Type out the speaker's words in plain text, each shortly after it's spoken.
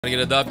Gotta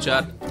get a dub,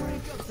 chat.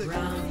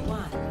 Round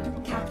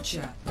 1.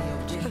 Capture the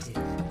objective.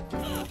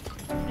 Oh,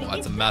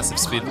 that's a massive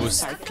speed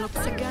boost.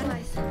 Cyclops again.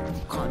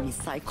 Call me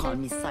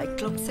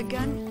Cyclops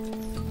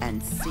again,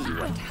 and see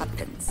what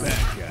happens.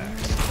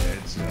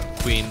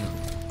 Queen.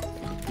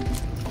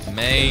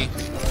 May.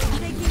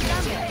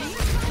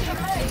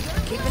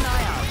 Keep an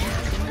eye out.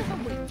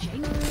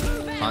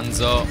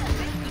 Hanzo.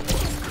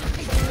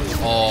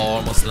 Oh,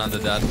 almost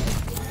landed that.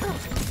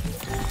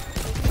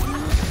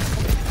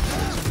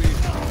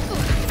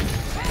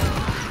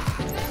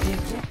 The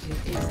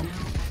objective is now.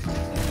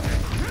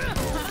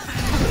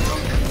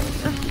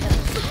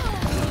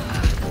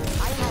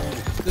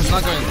 This is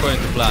not going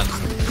according to plan.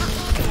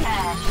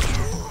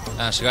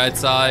 Ash right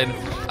side.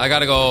 I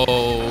gotta go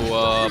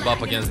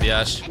up against the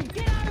Ash.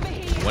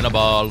 Win a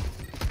ball.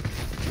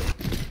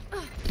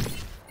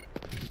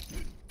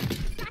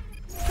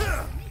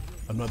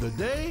 Another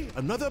day,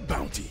 another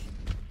bounty.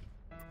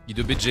 You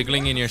do be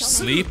jiggling in your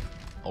sleep.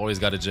 Always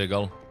gotta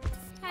jiggle.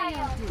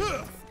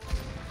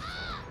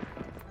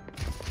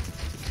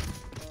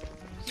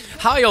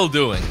 How y'all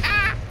doing?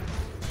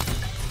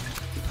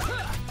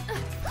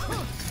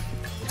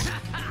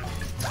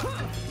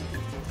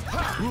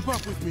 Group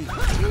up with me.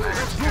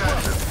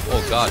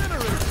 Oh god.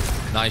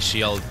 Nice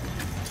shield.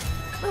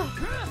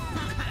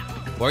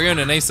 Warrior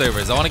and NA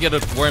servers. I want to get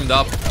it warmed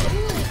up.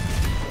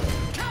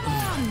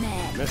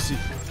 Merci.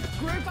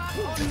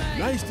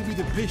 Nice to be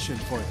the patient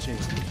for a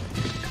change.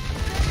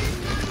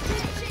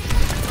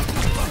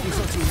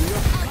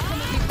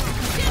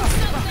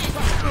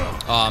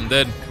 Oh, I'm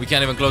dead. We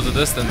can't even close the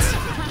distance.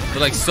 There's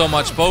like so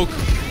much poke.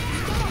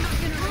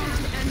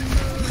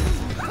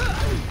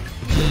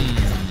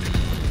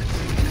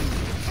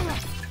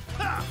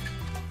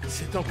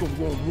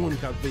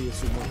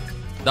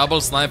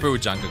 Double sniper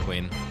with Jungle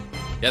Queen.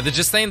 Yeah, they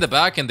just stay in the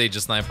back and they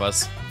just snipe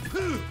us.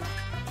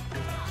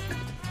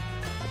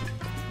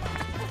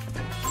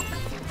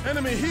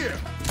 Enemy here.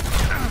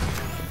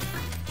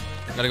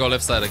 Gotta go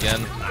left side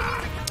again.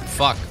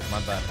 Fuck, my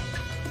bad.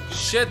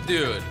 Shit,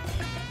 dude.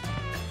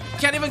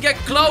 Can't even get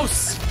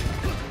close.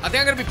 I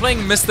think I'm gonna be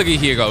playing Mystery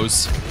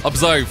Heroes.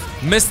 Observe.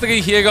 Mystery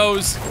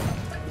Heroes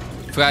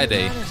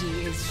Friday.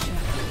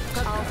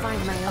 I'll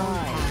find my own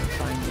path.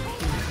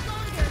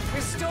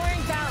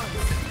 Restoring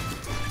balance.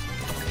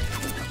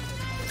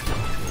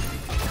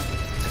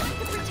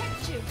 To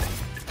protect you.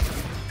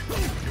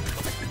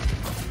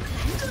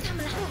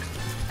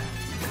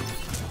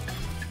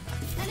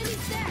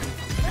 Enemies there.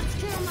 Let's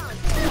kill them all.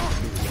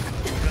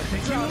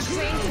 Draw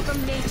strength from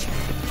nature.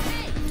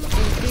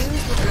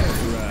 Infused with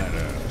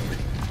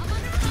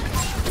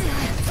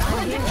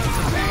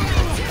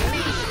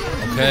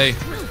Okay.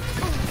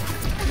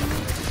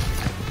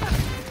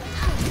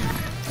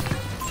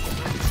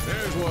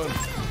 There's one.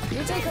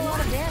 You take a lot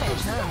of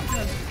damage, huh?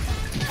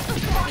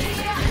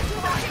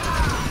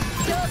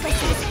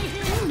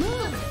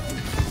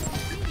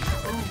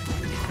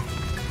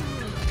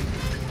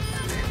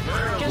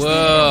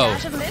 Whoa.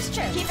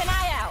 Keep an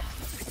eye out.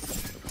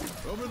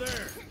 Over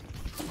there.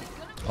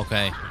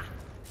 Okay.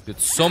 Dude,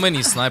 so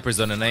many snipers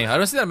on NA. I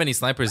don't see that many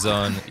snipers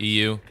on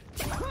EU.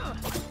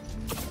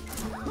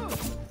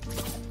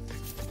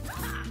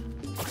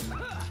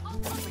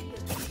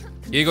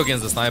 Here you go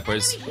against the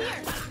snipers.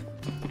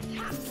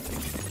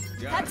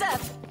 Heads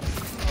up.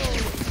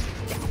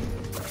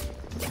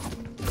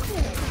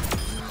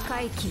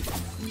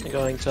 You're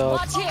going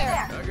top. Watch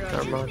here.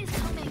 Never mind.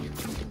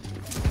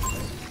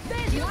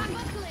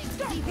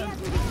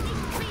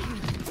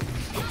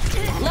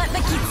 Let the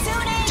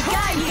Kitsune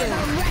guide you.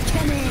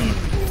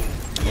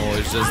 Oh,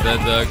 it's just dead,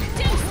 Doug.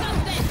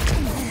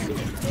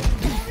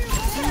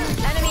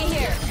 Enemy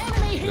here.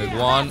 Good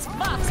one.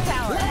 Box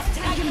tower.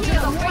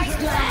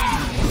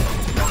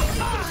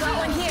 Got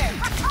one here.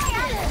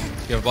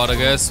 Give about I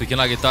guess. We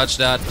cannot get touched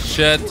that.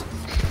 Shit.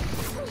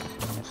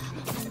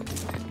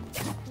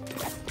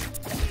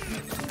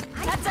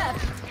 Heads up.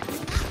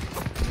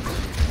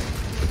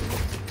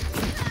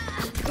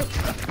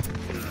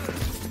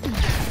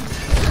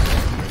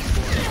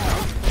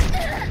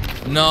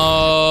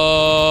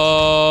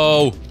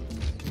 No.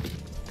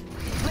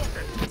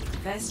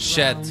 First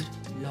Shit. round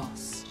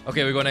lost.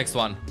 Okay, we go next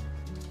one.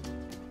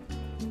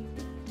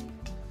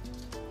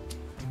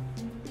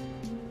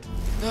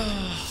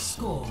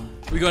 Score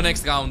We go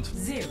next round.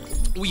 0.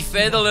 We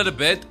fed a little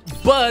bit,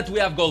 but we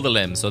have Golden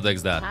Limb, so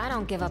there's that. I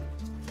don't give up.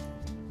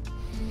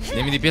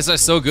 I mean, the DPS are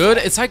so good.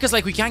 It's hard because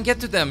like we can't get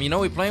to them. You know,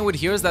 we're playing with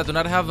heroes that do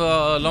not have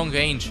a long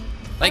range.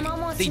 Like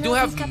they do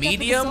have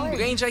medium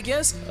range, I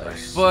guess,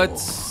 but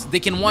they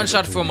can one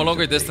shot from a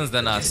longer distance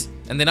than us,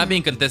 and they're not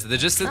being contested. They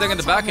just sit there in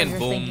the back and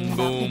boom,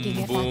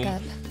 boom, boom.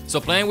 So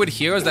playing with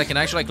heroes that can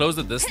actually like, close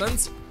the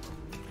distance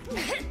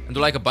and do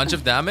like a bunch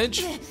of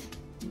damage,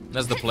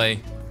 that's the play.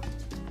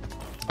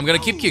 I'm gonna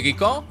keep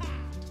KIRIKO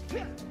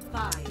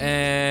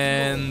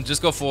and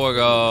just go for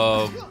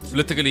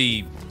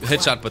literally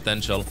headshot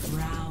potential.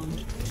 Round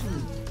 2.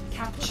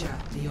 Capture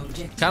the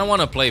objective. Kind of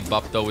want to play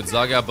BAP though with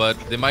Zaga, but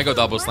they might go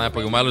double sniper.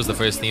 We might lose the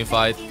first team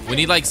fight. We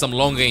need like some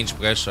long range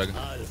pressure.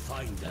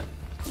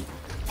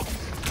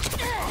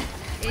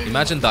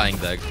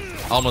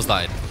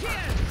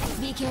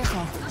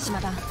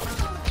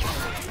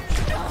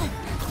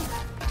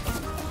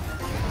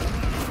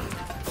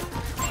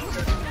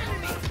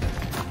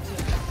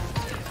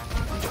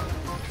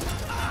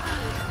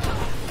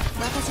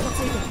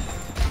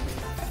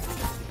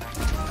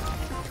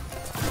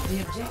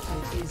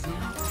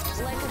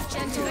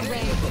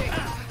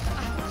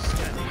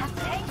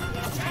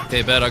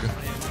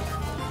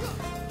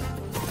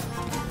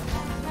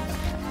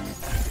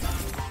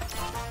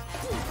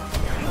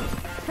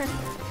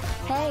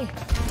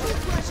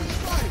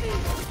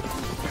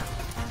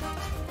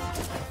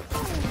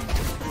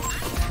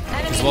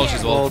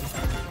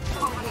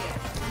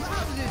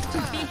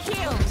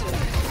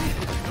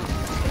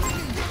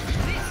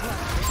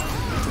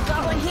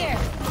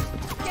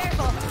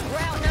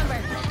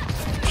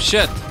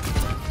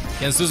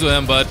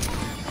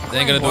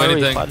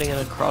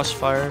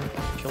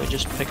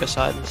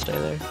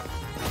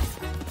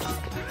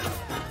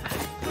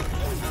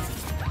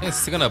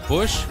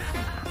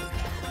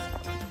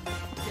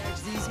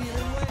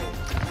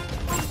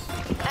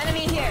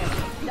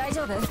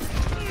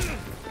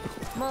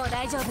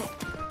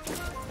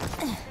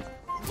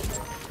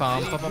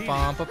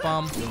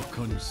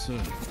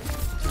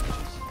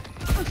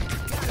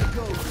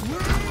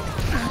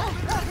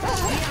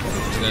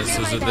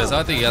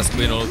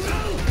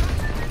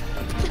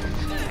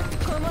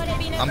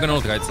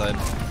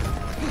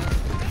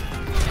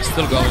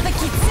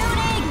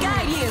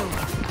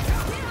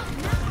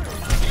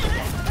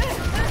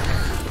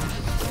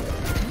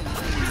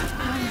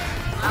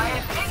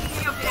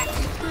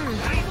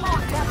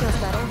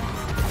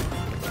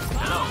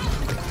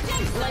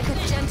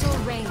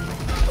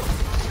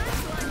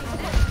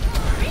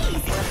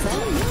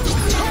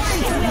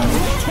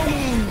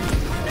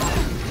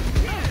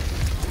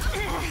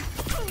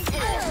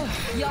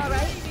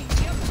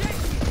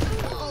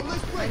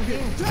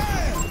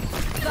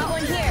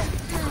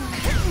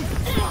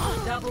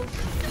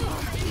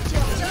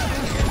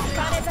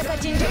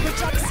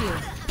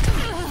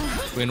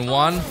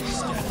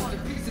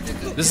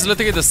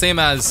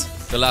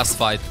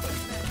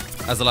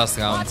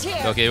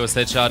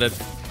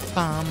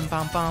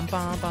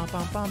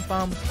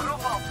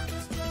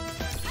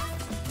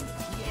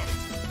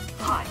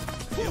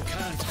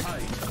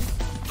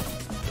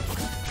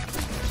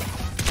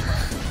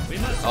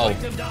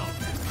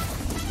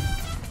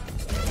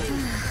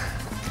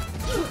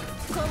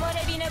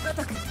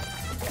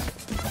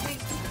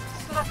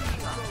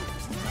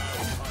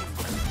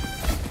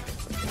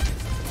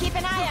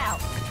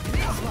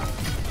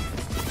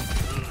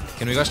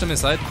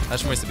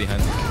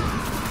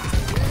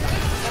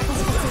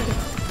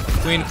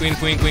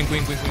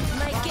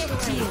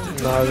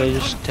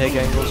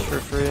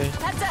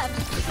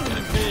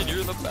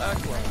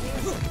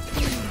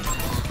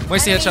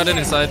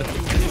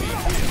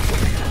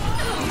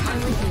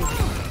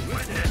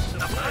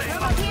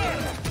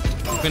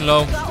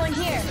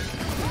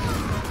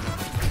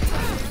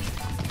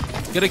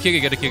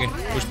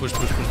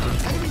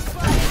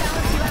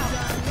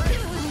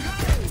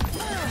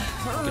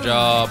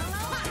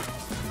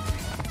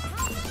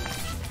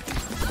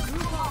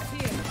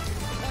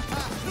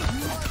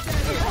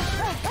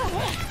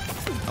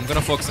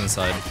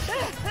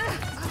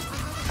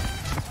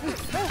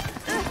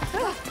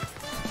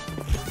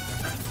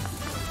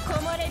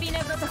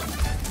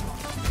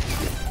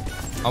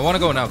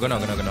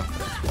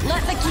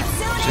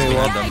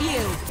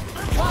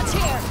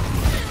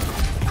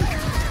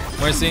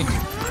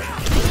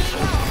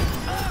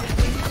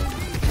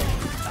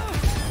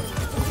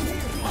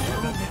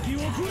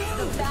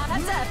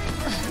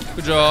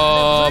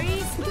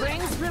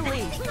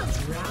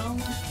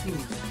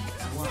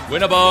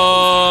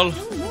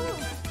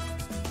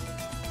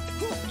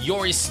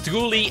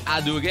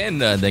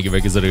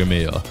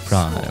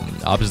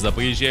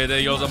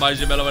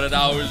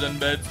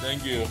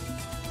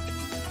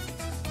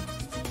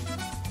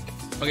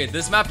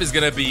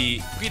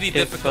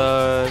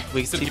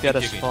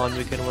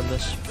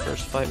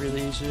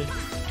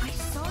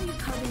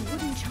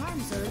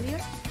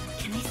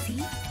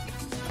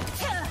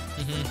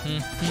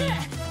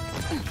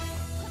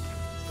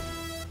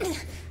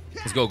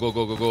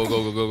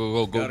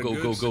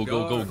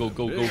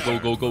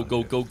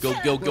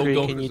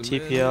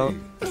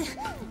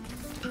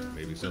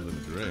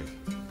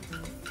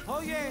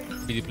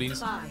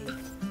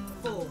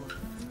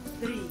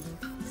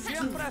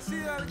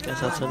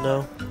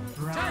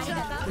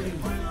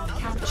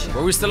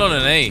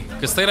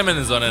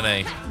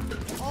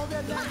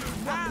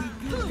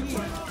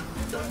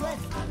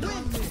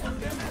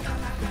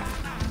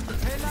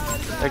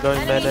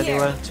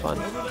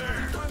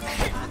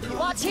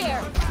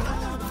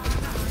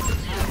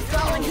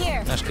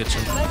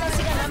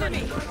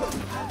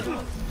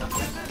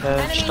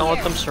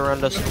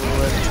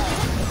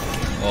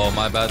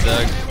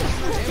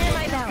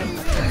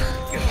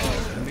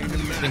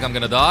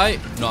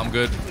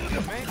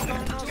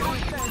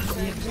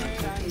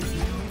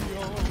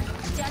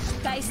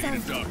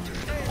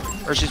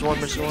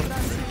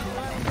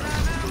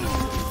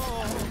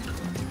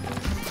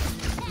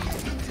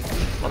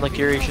 On the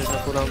Kiri, she's no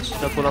cooldowns.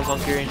 No cooldowns on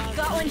Kiri.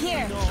 Got one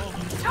here.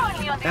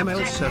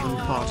 ML7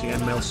 party,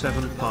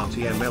 ML7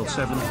 party,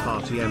 ML7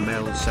 party,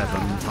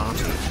 ML7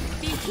 party.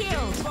 Be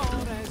healed.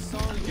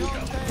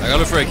 I gotta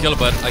look for a kill,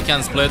 but I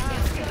can't split.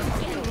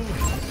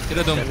 Get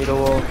it, Send me the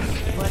wall.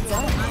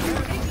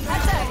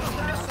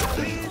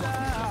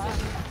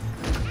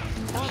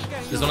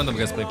 There's one of them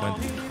gets play point.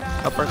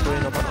 Upper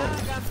queen, upper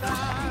ult.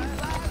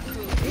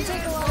 You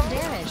take a lot of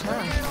damage,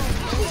 huh?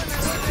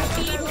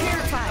 Be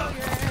purified.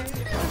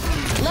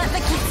 Let the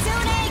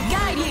Kitsune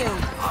guide you.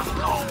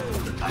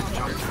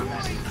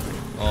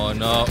 Oh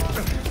no.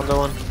 Under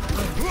one.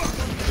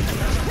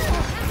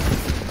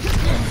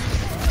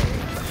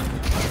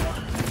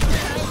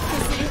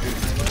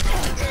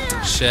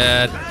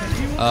 Shit.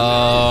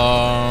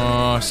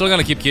 Still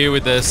gonna keep Kiri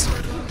with this.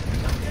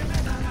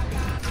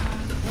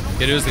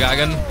 Kiri's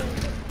dragon.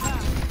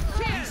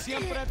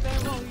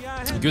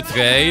 Good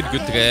trade,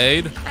 good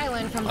trade. I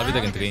went from I'll be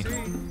there in 3.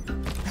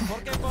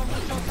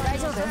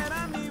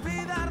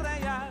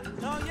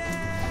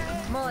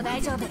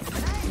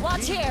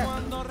 Watch here.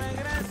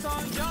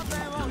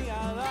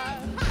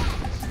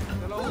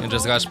 And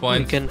just rush We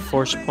point. can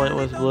force point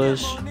with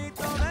blues.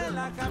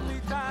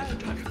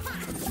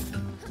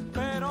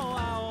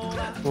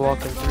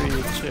 Walk in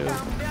 3, 2.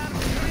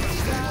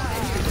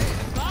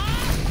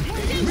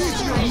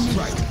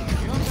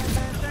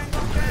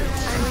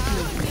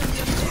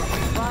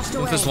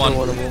 With this one.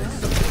 Winnable.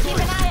 Keep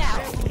an eye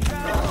out.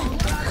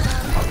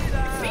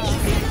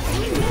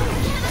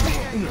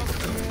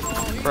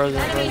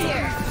 Frozen. Enemy Frozen.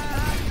 here.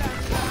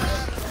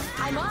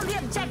 I'm on the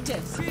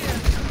objective.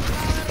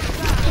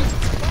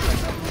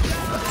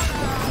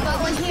 Got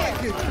one here.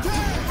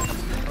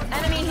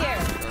 Enemy here.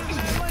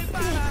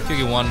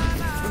 Kiri 1.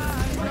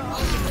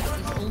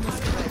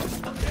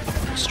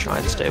 Just try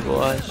and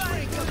stabilize.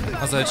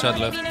 How's that headshot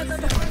left?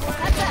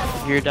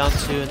 You're down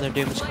 2 and their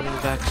doom is coming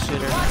back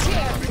sooner. Watch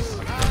here.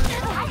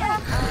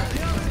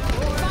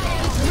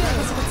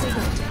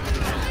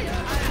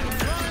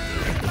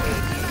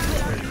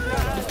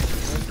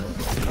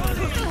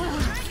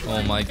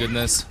 Oh my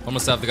goodness.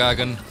 Almost have the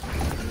dragon.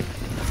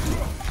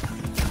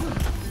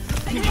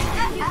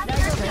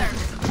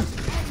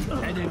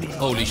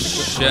 Holy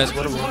shit. Keep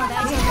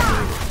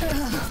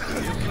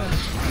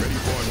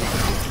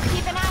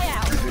an eye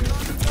out.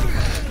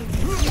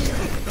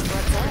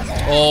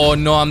 Oh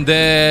no, I'm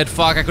dead.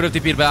 Fuck, I could have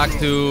TP'd back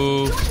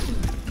to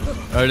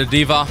the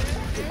D.Va.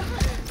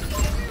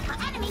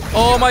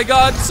 Oh my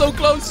god, so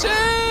close.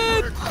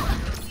 Shit.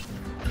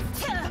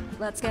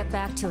 Let's get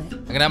back to it.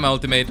 I'm gonna have my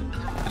ultimate.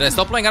 Did I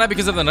stop playing Ana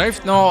because of the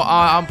nerf? No,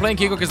 I'm playing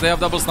KIRIKO because they have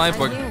double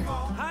sniper.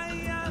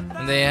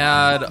 And they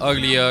had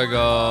uglier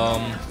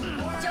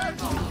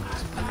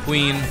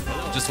Queen.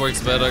 Just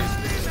works better.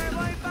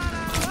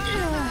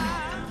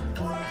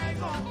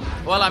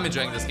 Well, I'm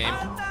enjoying this game.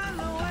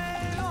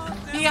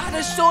 He had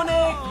a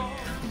Sonic!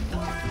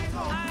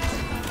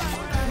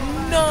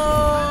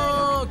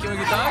 No! Can we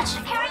get touch?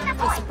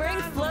 The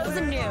spring flows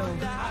anew.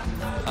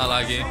 I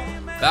like it.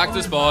 Back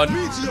to spawn.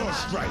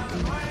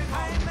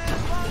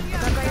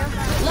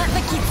 Let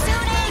the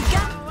Kitsune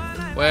go.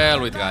 Well,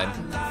 we tried.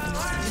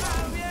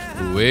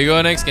 We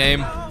go next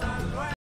game.